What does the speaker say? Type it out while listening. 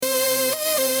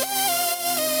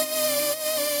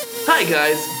Hi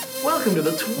guys, welcome to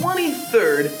the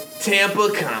 23rd Tampa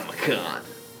Comic-Con.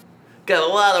 Got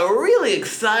a lot of really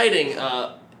exciting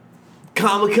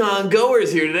Comic-Con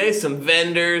goers here today, some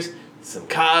vendors, some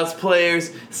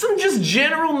cosplayers, some just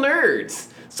general nerds.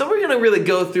 So we're gonna really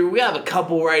go through, we have a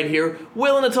couple right here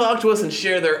willing to talk to us and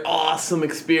share their awesome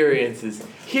experiences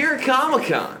here at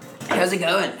Comic-Con. How's it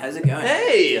going?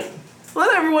 Hey,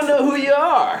 let everyone know who you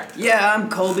are. Yeah, I'm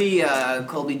Colby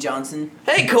Johnson.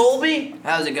 Hey Colby,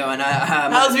 How's it going?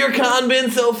 how's your con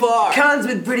been so far? Con's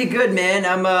been pretty good, man.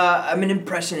 I'm an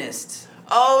impressionist.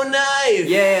 Oh, nice.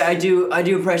 Yeah, I do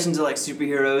impressions of like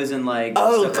superheroes and like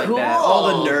stuff cool. like that.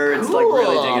 All the nerds like Cool.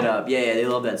 really dig it up. Yeah, they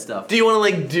love that stuff. Do you want to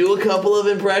like do a couple of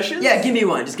impressions? Yeah, give me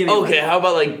one. Just give me one. Okay, how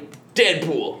about like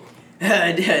Deadpool?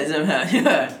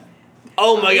 Yeah,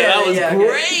 Oh my god, Yeah, that was yeah, okay.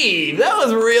 great. That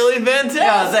was really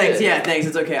fantastic. thanks. Yeah, thanks.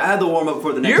 It's okay. I had the warm up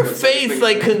for the next Your one. so just face bring-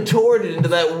 like contorted into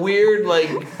that weird like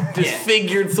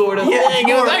disfigured sort of thing.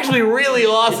 It was actually really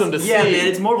awesome to see. Yeah, man,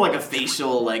 it's more of like a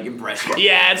facial like impression.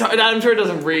 Yeah, it's hard. I'm sure it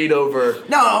doesn't read over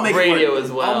No, I'll make radio it work.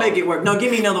 as well. I'll make it work. No,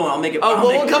 give me another one. I'll make it. Oh, I'll well,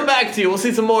 make we'll it come work. back to you. We'll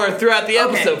see some more throughout the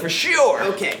Okay. episode for sure.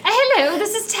 Okay. Hello,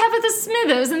 this is Tabitha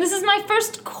Smithers, and this is my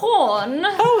first con.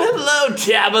 Oh, hello,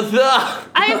 Tabitha.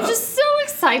 I am just so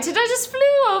excited. I just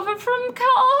flew over from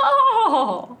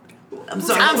Cal. I'm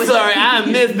sorry. I'm sorry, I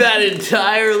missed that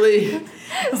entirely.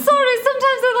 Sorry,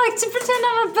 sometimes I like to pretend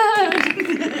I'm a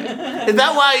bird. Is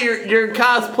that why your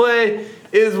cosplay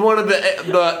is one of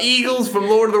the eagles from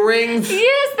Lord of the Rings?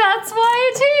 Yes, that's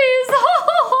why it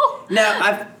is.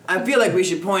 Now, I feel like we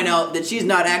should point out that she's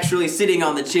not actually sitting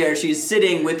on the chair. She's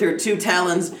sitting with her two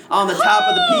talons on the top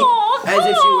of the peak, as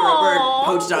if she were a bird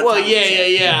poached on Well, top of the chair.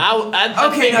 yeah. I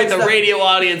Okay, think no, that the stop. radio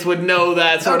audience would know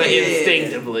that sort Okay, of yeah.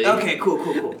 instinctively. Okay,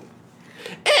 cool.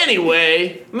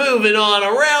 Anyway, moving on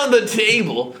around the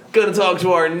table, gonna talk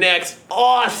to our next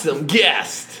awesome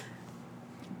guest.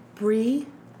 Bree?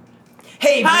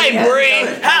 Hey, Hi,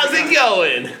 Bree. How's it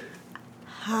going?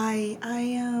 Hi,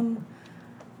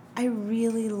 I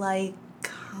really like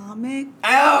comics.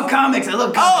 Oh, comics! I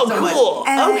love comics so much. Oh,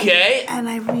 cool. Okay. And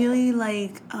I really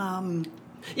like,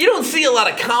 You don't see a lot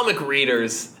of comic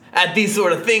readers at these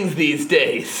sort of things these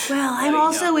days. well, I'm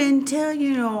also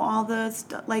into, all the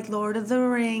stuff like Lord of the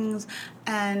Rings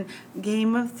and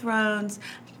Game of Thrones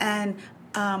and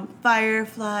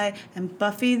Firefly and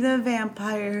Buffy the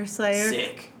Vampire Slayer.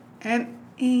 Sick. And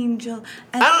Angel.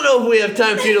 And I don't know if we have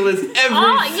time for you to list every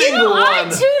single I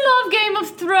one. too love Game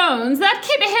of Thrones. That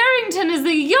Kit Harington is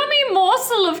a yummy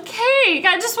morsel of cake.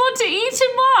 I just want to eat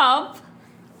him up.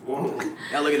 Whoa.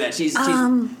 Now look at that. She's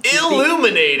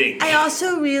Illuminating. I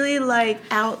also really like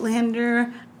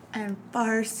Outlander and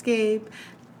Farscape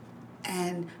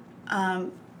and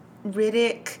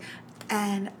Riddick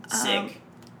and sick.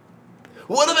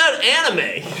 What about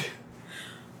anime?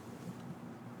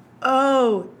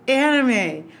 Oh,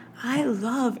 anime. I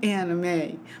love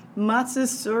anime.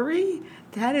 Matsuri?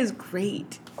 That is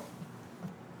great.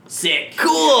 Sick.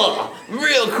 Cool.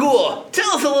 Real cool. Tell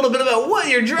us a little bit about what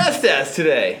you're dressed as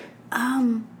today.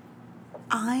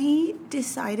 I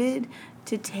decided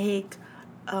to take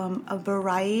a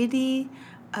variety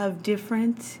of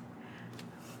different...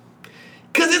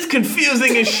 Because it's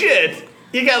confusing as shit.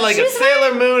 You got like a She's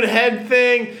Sailor Moon head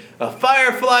thing, a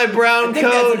Firefly brown I think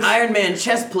that's coat. an Iron Man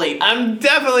chest plate. I'm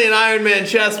definitely an Iron Man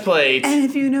chest plate. And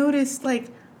if you notice, like,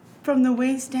 from the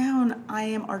waist down, I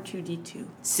am R2-D2.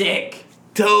 Sick.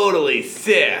 Totally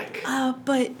sick.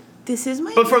 But this is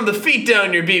my... But from the feet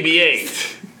down, you're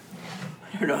BB-8.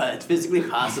 I don't know how that's physically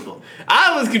possible.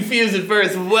 I was confused at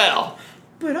first as well.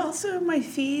 But also my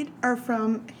feet are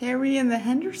from Harry and the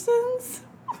Hendersons.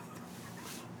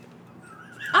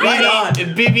 Right on.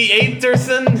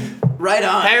 BB-8erson? Right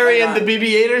on. Harry right and the on.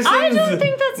 BB-8ersons? I don't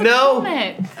think that's a No. comic.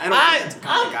 I don't think that's a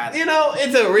comic either. You know,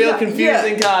 it's a real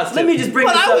confusing costume. Let me just bring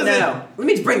But this I up was now. Let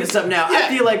me just bring this up now. Yeah. I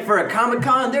feel like for a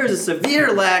Comic-Con, there's a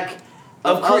severe lack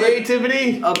of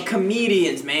creativity. of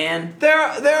comedians, man. There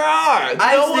are.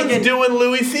 I No was one's thinking- doing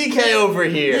Louis C.K. over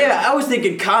here. Yeah, I was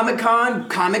thinking Comic-Con,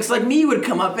 comics like me would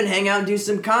come up and hang out and do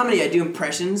some comedy. I do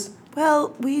impressions.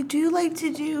 Well, we do like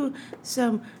to do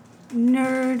some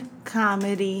nerd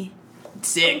comedy.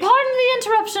 Sick. Pardon the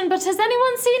interruption, but has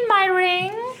anyone seen my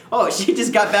ring? Oh, she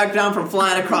just got back down from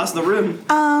flying across the room.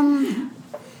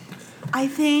 I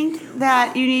think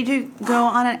that you need to go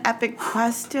on an epic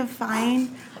quest to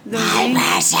find the ring.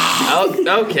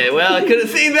 Oh, okay, well, I could have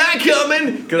seen that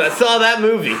coming because I saw that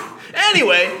movie.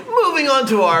 Anyway, moving on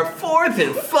to our fourth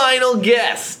and final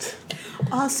guest.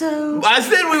 Also, I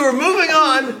said we were moving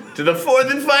on to the fourth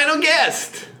and final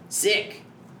guest. Sick.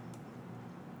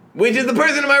 which is the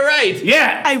person to my right.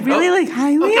 Yeah. I really like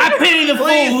Highlander. I pity the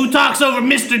Please. fool who talks over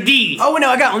Mr. D. Oh no,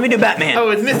 I got one. Let me do Batman. Oh,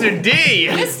 it's Mr. D.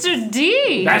 Mr.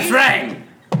 D. That's right.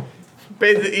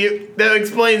 Basically, that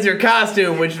explains your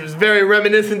costume, which was very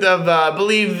reminiscent of, I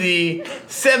believe, the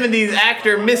 70s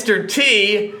actor Mr.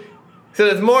 T. So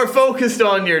it's more focused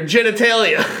on your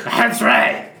genitalia. That's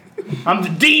right. I'm the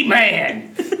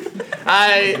D-man.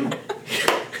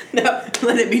 Now,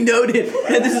 let it be noted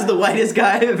that this is the whitest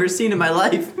guy I've ever seen in my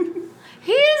life.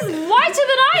 He is whiter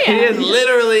than I am. He is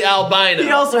literally albino. He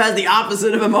also has the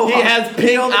opposite of a mohawk. He has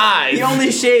pink eyes. He only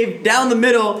shaved down the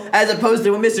middle as opposed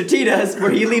to what Mr. T does,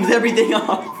 where he leaves everything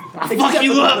off. Fuck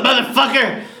you up,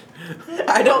 motherfucker.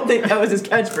 I don't think that was his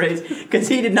catchphrase, because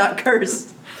he did not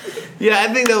curse. Yeah,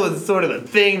 I think that was sort of a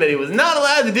thing that he was not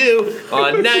allowed to do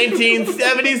on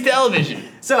 1970s television.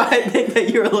 So I think that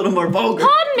you're a little more vulgar.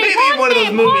 Pardon me, Maybe pardon one of me,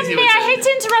 those movies pardon he me. was I in. hate to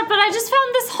interrupt, but I just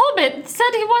found this hobbit.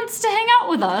 Said he wants to hang out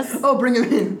with us. Oh, bring him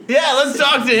in. Yeah, let's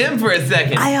talk to him for a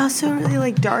second. I also really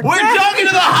like Dark. We're talking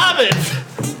to the Hobbit!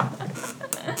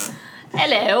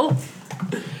 Hello.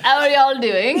 How are y'all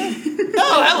doing?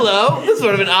 Oh, hello. That's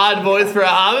sort of an odd voice for a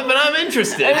Hobbit, but I'm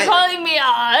interested. Are you calling me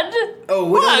odd? Oh,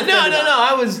 What? No,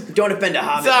 I was... Don't offend a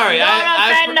hobbit. Sorry, Don't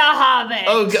offend a hobbit.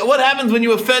 Oh, what happens when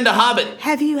you offend a Hobbit?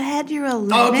 Have you had your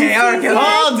 11th? Okay, all right, go ahead.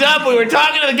 Hold up, we were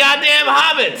talking to the goddamn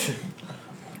Hobbit!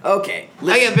 Okay, I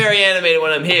listen. get very animated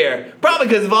when I'm here. Probably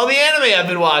because of all the anime I've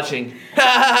been watching.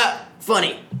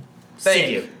 Funny. Thank Sick.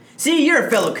 you. See, you're a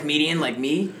fellow comedian like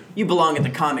me. You belong at the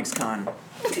Comics Con.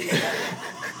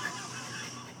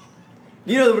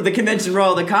 You know the convention where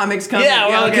all the comics come? Yeah,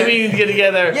 where all the okay. comedians get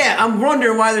together. Yeah, I'm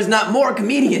wondering why there's not more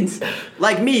comedians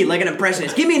like me, like an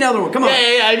impressionist. Give me another one, come on.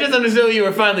 Yeah, I just understood what you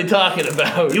were finally talking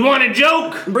about. You want a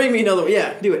joke? Bring me another one.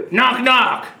 Yeah, do it. Knock,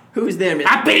 knock. Who's there, man?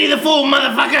 I pity the fool,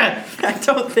 motherfucker. I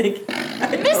don't think.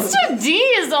 Mr. D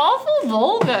is awful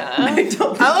vulgar. I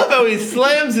don't I love how he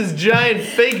slams his giant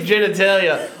fake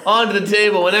genitalia onto the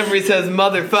table whenever he says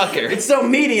motherfucker. It's so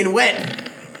meaty and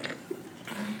wet.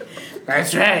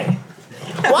 That's right.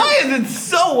 Why is it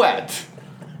so wet?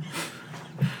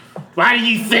 Why do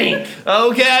you think?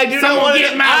 Okay, I do Someone not want to.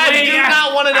 get in my I way, do I-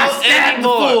 not want to I know stabbed the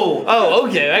anymore. fool. Oh,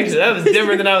 okay. Actually, that was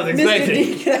different than I was Mr. expecting.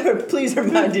 D, can I please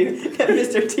remind you that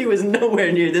Mr. T was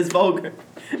nowhere near this vulgar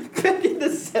back in the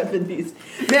 70s.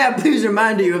 May I please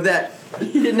remind you of that?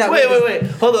 He did not Wait.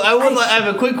 Hold on. I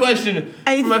have a quick question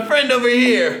I- for my friend over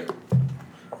here.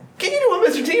 Can you do a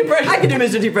Mr. T impression? I can do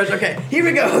Mr. T impression. Okay, here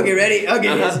we go. Okay, ready? Okay,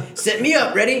 Uh-huh. yes. Set me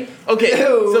up. Ready? Okay.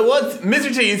 Go. So what's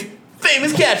Mr. T's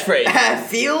famous catchphrase? I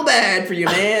feel bad for you,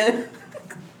 man.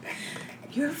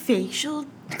 Your facial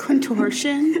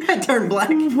contortion I turned black.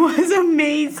 was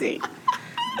amazing.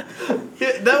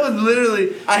 Yeah, that was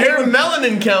literally. I hate Her when-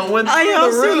 melanin count went through I the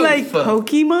also roof. like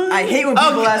Pokemon. I hate when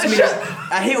people Okay, ask me. shut-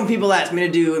 I hate when people ask me to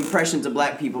do impressions of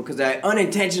black people because I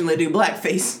unintentionally do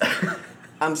blackface.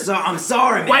 I'm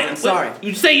sorry, man. Wait, I'm sorry.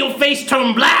 You say your face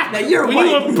turned black. Now you're when white.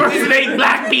 you impersonate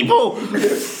black people.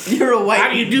 You're a white. How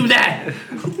do you do that?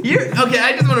 Okay,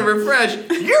 I just want to refresh.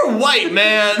 You're white,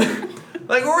 man.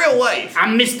 Like real white.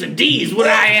 I'm Mr. D is what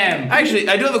I am. Actually,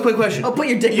 I do have a quick question. Oh, put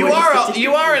your dick You away, are Mr. T.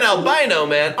 you are an albino,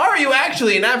 man. Are you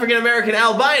actually an African American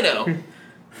albino?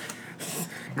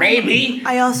 Maybe.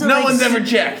 I also No like one's ever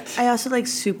checked. I also like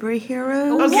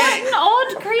superheroes. Okay. What an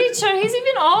odd creature. He's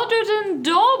even odder than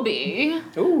Dobby.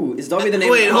 Ooh, is Dobby the name?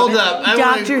 Wait, of the hold Hobbit? up. I want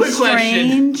a Doctor quick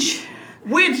question. Strange.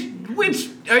 Which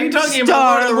are you talking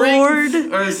about? Lord of the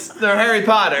Rings or Harry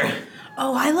Potter?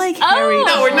 Oh, I like Harry.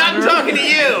 No, we're not talking to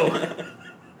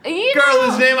you, You girl know,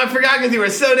 whose name I forgot because you were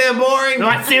so damn boring.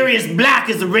 Not Sirius Black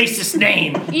is a racist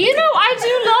name. you know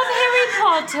I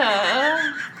do love Harry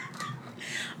Potter.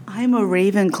 I'm a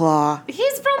Ravenclaw.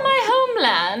 He's from my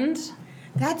homeland.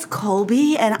 That's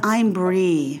Colby, and I'm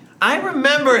Bree. I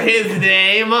remember his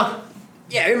name.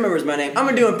 Yeah, he remembers my name. I'm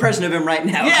gonna do an impression of him right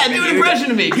now. Yeah, do an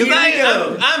impression of me because Here we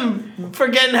go. I'm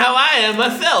forgetting how I am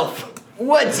myself.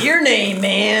 What's your name,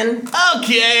 man?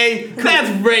 Okay, that's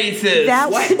racist. That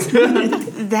What?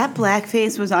 that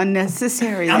blackface was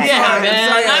unnecessary. I'm yeah, sorry,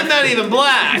 man, I'm sorry. I'm not even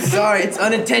black. Sorry, it's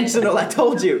unintentional. I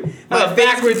told you. I have a face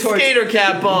backwards contorts. skater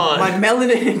cap on.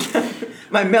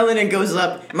 My melanin goes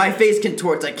up. My face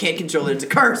contorts. I can't control it. It's a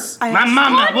curse. My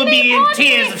mama Pardon would me, be in pardon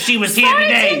tears me. if she was here Sorry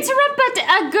today. to interrupt, but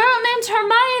a girl named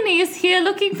Hermione is here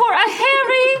looking for a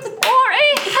Harry or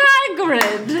a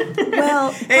Hagrid.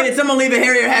 Well, Hey, did someone leave a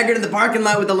Harry or Haggard in the parking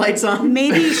lot with the lights on?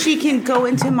 maybe she can go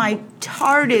into my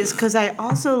TARDIS because I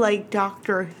also like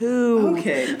Doctor Who.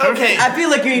 Okay. Okay. I feel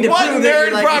like you need to What prove that nerd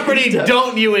you're like property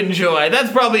don't you enjoy?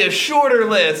 That's probably a shorter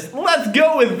list. Let's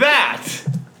go with that.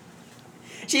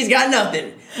 She's got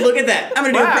nothing. Look at that. I'm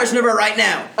gonna do an Wow. impression of her right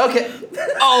now. Okay.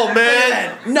 Oh,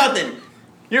 man. Nothing.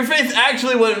 Your face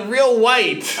actually went real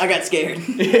white. I got scared.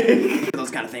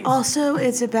 Those kind of things. Also,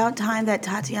 it's about time that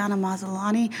Tatiana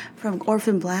Maslany from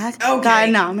Orphan Black Okay. got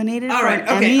nominated All for right, an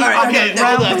okay, Emmy. all right, Okay, no,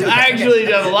 hold no, on. no, I okay. actually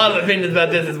have a lot of opinions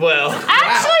about this as well.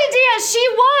 Actually, Dia, she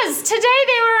was. Today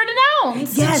they were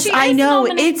announced. Yes, She I is know.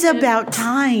 nominated. It's about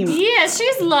time. Yes,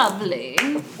 she's lovely.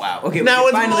 Wow. Okay. Now,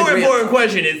 we what's finally more agree important on-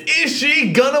 question is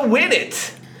she gonna win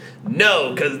it?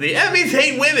 No, because the Emmys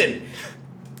hate women.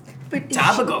 But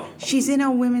Topical. she's in a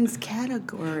women's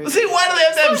category. See, why do they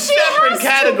have to have So she has separate to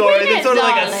categories? win it, It's sort of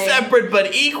like a darling. separate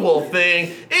but equal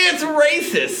thing. It's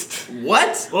racist.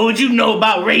 What? What would you know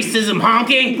about racism,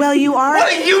 honky? Well, you are. What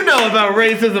do you know about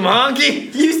racism,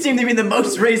 honky? You seem to be the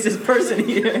most racist person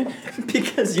here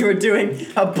because you were doing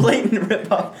a blatant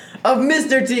ripoff of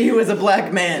Mr. T, who is a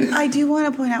black man. I do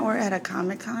want to point out we're at a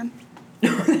Comic-Con.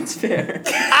 That's fair.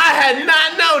 I had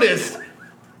not noticed.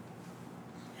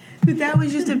 That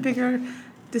was just a bigger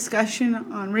discussion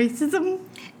on racism.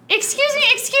 Excuse me,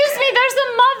 there's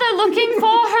a mother looking for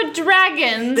her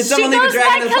dragons. Did someone she leave a goes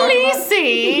dragon by in the parking lot?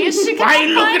 Khaleesi. She Why are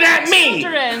you cannot looking find at her me?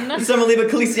 children. Did someone leave a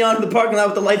Khaleesi on in the parking lot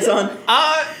with the lights on?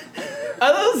 Are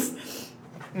those...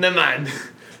 Never mind.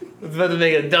 I was about to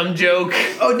make a dumb joke.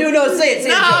 Oh, dude, no, say it. Say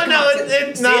it. No,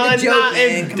 it's Say no, the it's joke, not. man.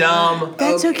 It's Come dumb. on.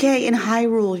 That's okay. In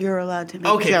Hyrule, you're allowed to make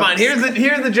Okay, jokes. fine.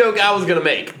 Here's the joke I was gonna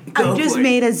make. Go I just for it.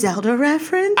 made a Zelda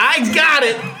reference. I got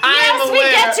it. I Yes, am we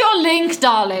aware. get your link,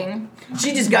 darling.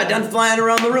 She just got done flying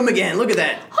around the room again. Look at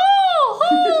that.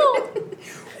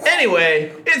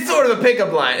 Anyway, it's sort of a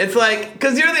pickup line. It's like,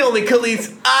 because you're the only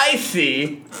Khaleesi I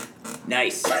see,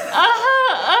 Nice.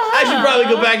 I should probably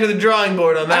go back to the drawing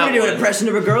board on that I'm gonna do an one. impression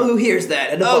of a girl who hears that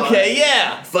at the bar. Okay,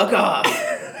 yeah. Fuck off.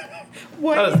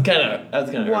 What? That was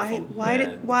kind of Why?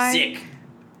 Why? Sick.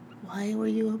 Why were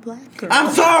you a black girl?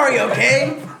 I'm sorry,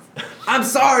 okay? I'm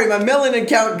sorry. My melanin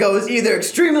count goes either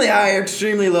extremely high or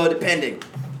extremely low, depending.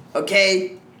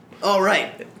 Okay? All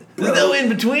right. There's no in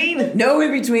between. No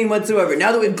in between whatsoever.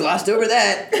 Now that we've glossed over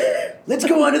that, let's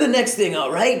go on to the next thing,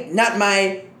 all right? Not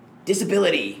my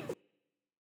disability.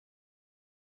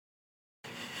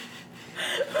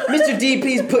 Mr. D,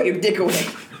 please put your dick away.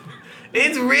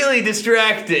 It's really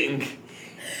distracting.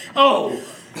 Oh,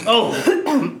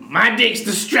 my dick's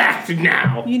distracted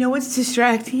now. You know what's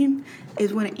distracting?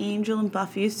 Is when Angel and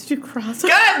Buffy used to cross.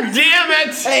 God damn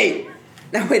it! Hey,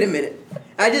 now wait a minute.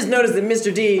 I just noticed that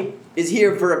Mr. D is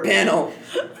here for a panel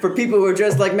for people who are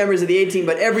dressed like members of the A-Team,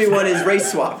 but everyone is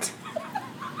race swapped.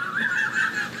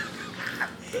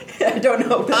 I don't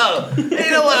know. Oh,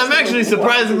 you know what? I'm actually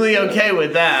surprisingly okay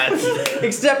with that.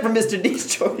 Except for Mr. D's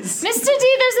choice. Mr.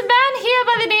 D, there's a man here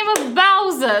by the name of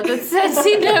Bowser that says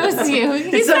he knows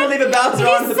you. Did someone leave a Bowser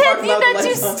on in the He said parking lot with that the you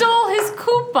lights on? stole his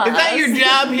Koopa. Is that your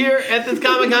job here at this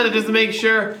Comic-Con, to just make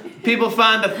sure people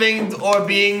find the things or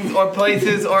beings or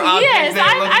places or objects Yes,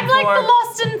 they're looking I'm like for? the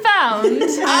lost and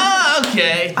found. Ah,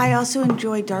 okay. I also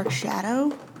enjoy Dark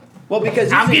Shadow. Well,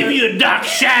 because I'll give you a dark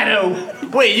shadow.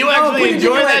 Wait, you put actually your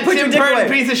enjoy dick away, that put your Tim dick Burton away.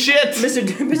 piece of shit?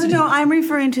 Mr. No, I'm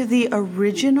referring to the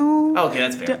original. Okay,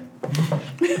 that's fair.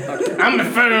 I'm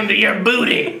referring to your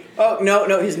booty. Oh,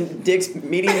 no, his dick's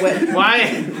medium wet.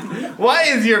 Why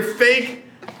is your fake,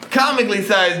 comically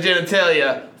sized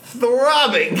genitalia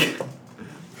throbbing?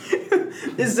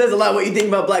 This says a lot what you think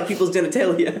about black people's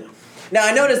genitalia. Now,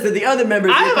 I noticed that the other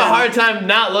members I of your have a panel, hard time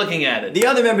not looking at it. the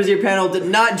other members of your panel did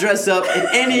not dress up in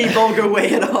any vulgar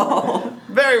way at all.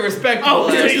 Very respectful. Oh,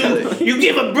 so actually. you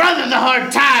give a brother the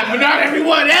hard time, but not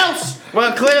everyone else.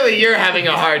 Well, clearly you're having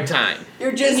a hard time.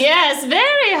 You're just Yes,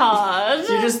 very hard.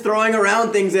 you're just throwing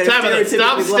around things that are Simon, stereotypically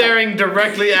stop black. staring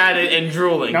directly at it and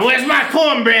drooling. Now where's my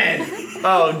cornbread?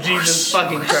 Oh, Jesus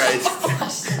fucking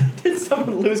Christ. Did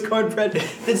someone lose cornbread?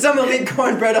 Did someone leave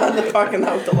cornbread on the parking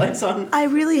lot with the lights on? I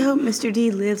really hope Mr. D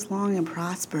lives long and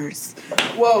prospers.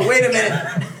 Whoa, wait a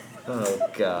minute. Oh,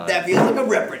 God. That feels like a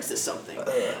reference to something.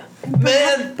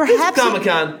 Man, Perhaps this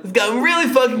Comic-Con has gotten really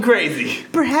fucking crazy.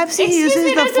 Perhaps he Excuse uses me,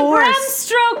 the there's a Bram Force.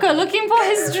 Stoker looking for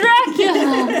his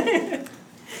Dracula.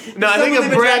 No, I think Someone a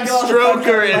leave a Bram Dracula on the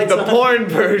Stoker podcast is the lights on. porn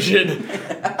version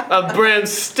of Bram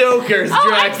Stoker's Oh, I'm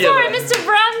Dracula. sorry, Mr.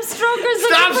 Bram Stoker's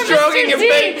Stop looking for stroking Mr. your D.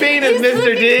 fake penis, He's Mr.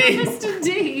 looking D. for Mr.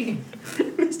 D.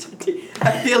 Mr. D,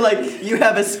 I feel like you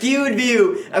have a skewed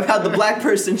view of how the black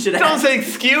person should Don't act. say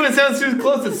skew, it sounds too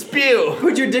close to spew.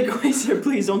 Put your dick away, sir.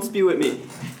 Please don't spew at me.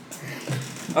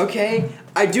 Okay,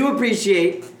 I do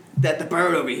appreciate that the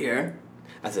bird over here.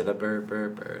 I said a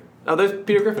bird. Oh, there's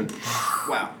Peter Griffin.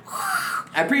 Wow.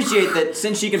 I appreciate that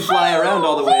since she can fly around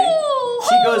all the way.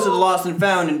 she goes to the lost and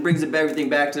found and brings everything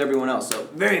back to everyone else. So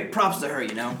very props to her,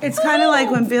 you know. It's kind of like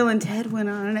when Bill and Ted went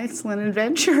on an excellent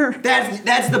adventure.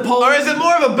 That's the polar. Or is it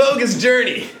more of a bogus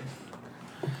journey?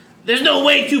 There's no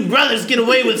way two brothers get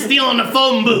away with stealing a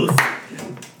phone booth.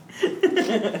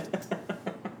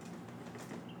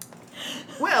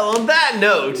 Well, on that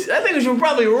note, I think we should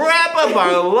probably wrap up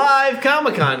our live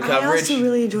Comic-Con I coverage. also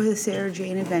really enjoy the Sarah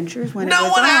Jane Adventures when it No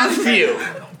was one on. asked you!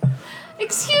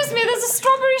 Excuse me, there's a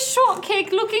strawberry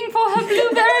shortcake looking for her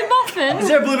blueberry Is muffin.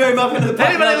 there a blueberry muffin in the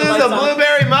parking Anybody lot with lose a lights on?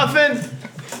 blueberry muffin?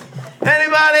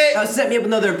 Anybody? Set me up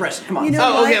another impression. Come on. You know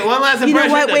Oh, what? okay, one last You know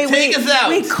impression what? to Wait, take us out.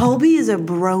 Wait, Colby is a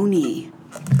brony.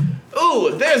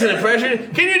 Ooh, there's an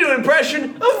impression. Can you do an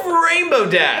impression of Rainbow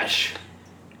Dash?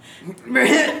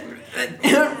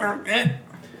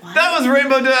 That was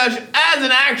Rainbow Dash as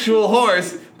an actual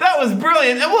horse. That was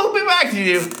brilliant, and we'll be back to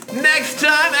you next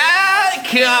time at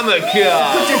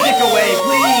Comic-Con. Put your dick away,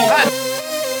 please.